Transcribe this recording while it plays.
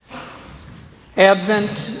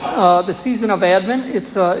Advent, the season of Advent,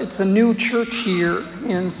 it's a new church year.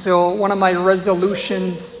 And so one of my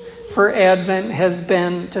resolutions for Advent has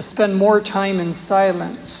been to spend more time in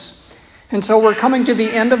silence. And so we're coming to the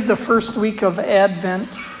end of the first week of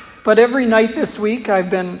Advent. But every night this week, I've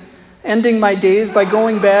been ending my days by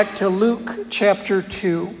going back to Luke chapter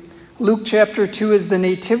 2. Luke chapter 2 is the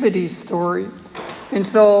nativity story. And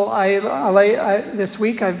so this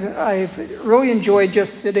week I've really enjoyed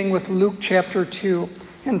just sitting with Luke chapter 2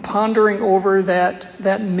 and pondering over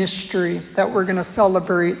that mystery that we're going to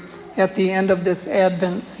celebrate at the end of this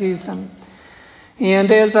Advent season. And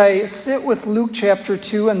as I sit with Luke chapter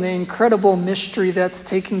 2 and the incredible mystery that's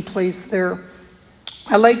taking place there,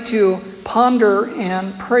 I like to ponder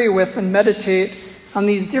and pray with and meditate on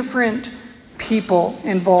these different people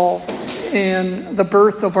involved in the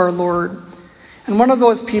birth of our Lord. And one of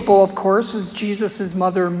those people, of course, is Jesus'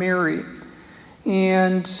 mother, Mary.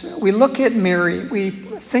 And we look at Mary, we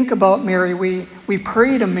think about Mary, we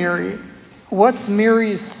pray to Mary. What's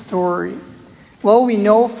Mary's story? Well, we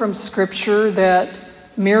know from Scripture that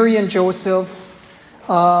Mary and Joseph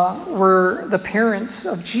were the parents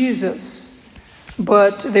of Jesus,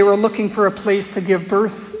 but they were looking for a place to give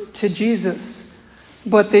birth to Jesus,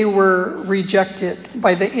 but they were rejected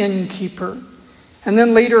by the innkeeper. And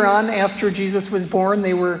then later on, after Jesus was born,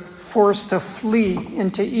 they were forced to flee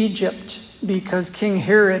into Egypt because King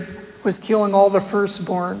Herod was killing all the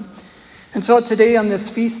firstborn. And so today on this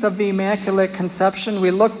feast of the Immaculate Conception,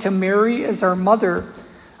 we look to Mary as our mother,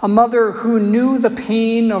 a mother who knew the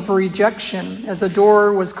pain of rejection as a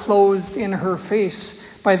door was closed in her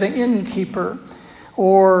face by the innkeeper.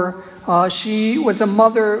 Or she was a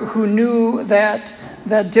mother who knew that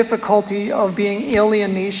difficulty of being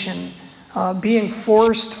alienation, being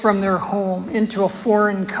forced from their home into a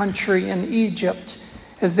foreign country in Egypt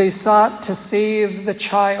as they sought to save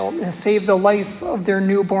the life of their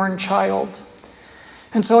newborn child.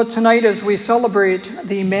 And so tonight, as we celebrate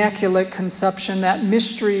the Immaculate Conception, that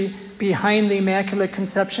mystery behind the Immaculate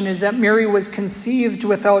Conception is that Mary was conceived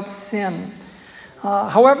without sin.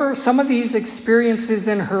 However, some of these experiences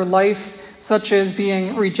in her life, such as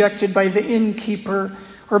being rejected by the innkeeper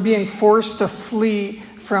or being forced to flee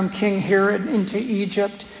from King Herod into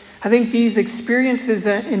Egypt, I think these experiences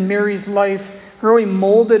in Mary's life really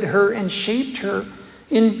molded her and shaped her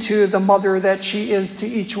into the mother that she is to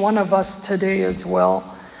each one of us today as well.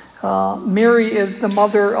 Mary is the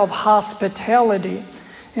mother of hospitality.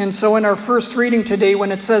 And so in our first reading today,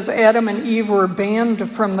 when it says Adam and Eve were banned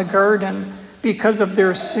from the garden because of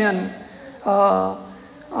their sin,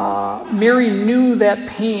 Mary knew that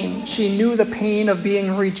pain. She knew the pain of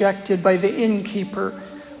being rejected by the innkeeper.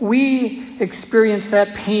 We experience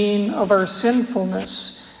that pain of our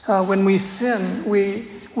sinfulness. When we sin,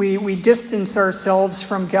 we distance ourselves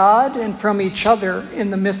from God and from each other in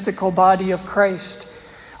the mystical body of Christ.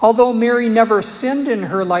 Although Mary never sinned in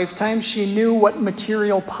her lifetime, she knew what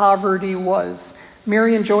material poverty was.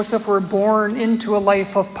 Mary and Joseph were born into a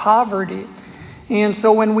life of poverty. And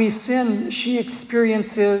so when we sin, she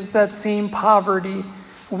experiences that same poverty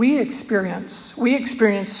we experience. We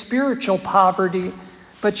experience spiritual poverty,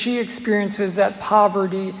 but she experiences that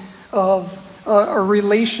poverty of a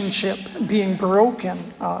relationship being broken,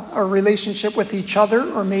 a relationship with each other,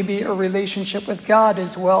 or maybe a relationship with God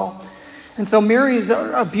as well. And so Mary is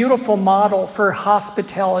a beautiful model for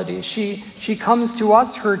hospitality. She comes to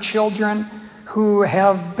us, her children, who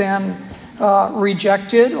have been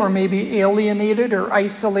rejected or maybe alienated or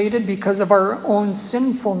isolated because of our own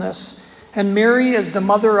sinfulness. And Mary is the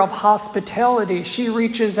mother of hospitality. She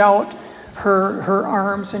reaches out her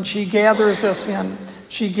arms and she gathers us in.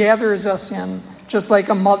 She gathers us in just like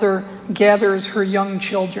a mother gathers her young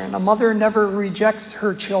children. A mother never rejects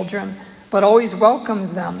her children, but always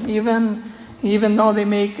welcomes them, even though they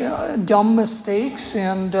make dumb mistakes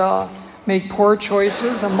and make poor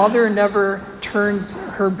choices. A mother never turns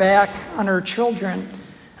her back on her children.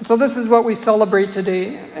 And so this is what we celebrate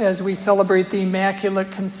today as we celebrate the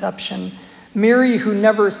Immaculate Conception. Mary, who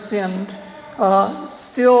never sinned,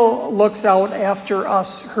 still looks out after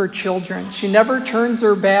us, her children. She never turns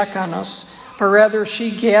her back on us, but rather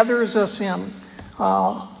she gathers us in.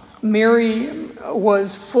 Mary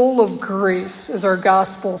was full of grace, as our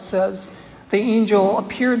gospel says. The angel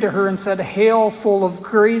appeared to her and said, "Hail, full of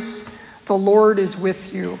grace, the Lord is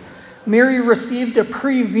with you." Mary received a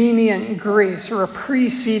prevenient grace, or a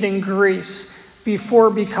preceding grace,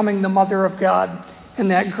 before becoming the mother of God.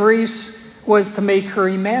 And that grace was to make her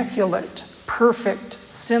immaculate, perfect,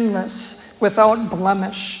 sinless, without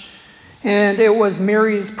blemish. And it was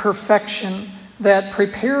Mary's perfection that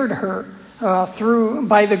prepared her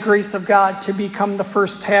by the grace of God to become the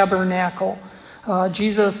first tabernacle,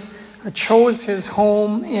 Jesus chose his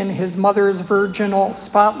home in his mother's virginal,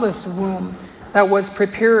 spotless womb that was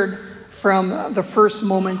prepared from the first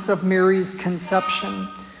moments of Mary's conception.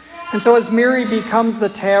 And so as Mary becomes the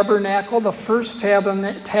tabernacle, the first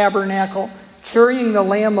tabernacle, carrying the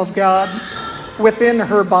Lamb of God within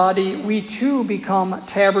her body, we too become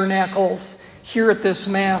tabernacles here at this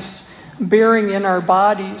Mass, bearing in our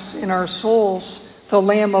bodies, in our souls, the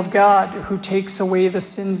Lamb of God who takes away the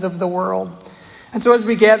sins of the world. And so as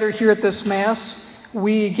we gather here at this Mass,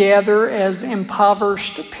 we gather as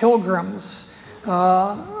impoverished pilgrims,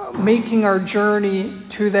 making our journey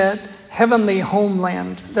to that heavenly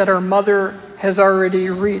homeland that our mother has already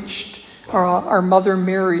reached, our Mother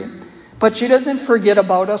Mary. But she doesn't forget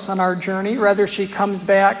about us on our journey. Rather, she comes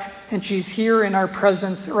back and she's here in our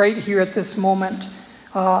presence right here at this moment,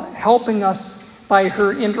 helping us by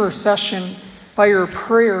her intercession, by her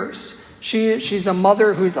prayers. She's a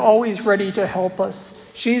mother who's always ready to help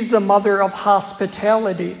us. She's the mother of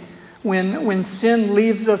hospitality. When sin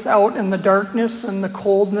leaves us out in the darkness and the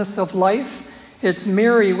coldness of life, it's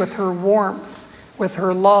Mary with her warmth, with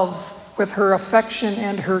her love, with her affection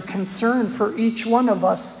and her concern for each one of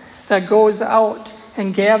us that goes out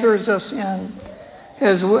and gathers us in.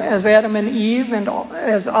 As Adam and Eve and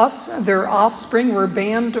as us, their offspring, were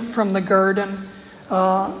banned from the garden,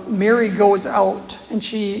 Mary goes out and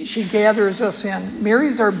she gathers us in.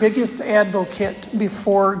 Mary's our biggest advocate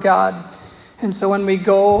before God. And so when we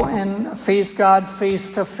go and face God face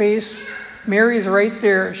to face, Mary's right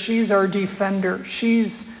there. She's our defender.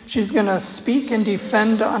 She's going to speak and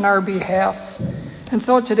defend on our behalf. And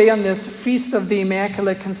so today on this Feast of the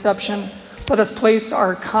Immaculate Conception, let us place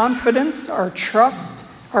our confidence, our trust,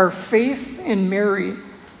 our faith in Mary,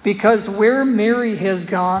 because where Mary has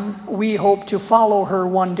gone, we hope to follow her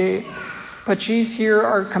one day. But she's here,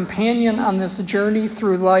 our companion on this journey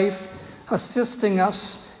through life, assisting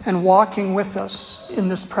us and walking with us in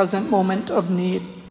this present moment of need.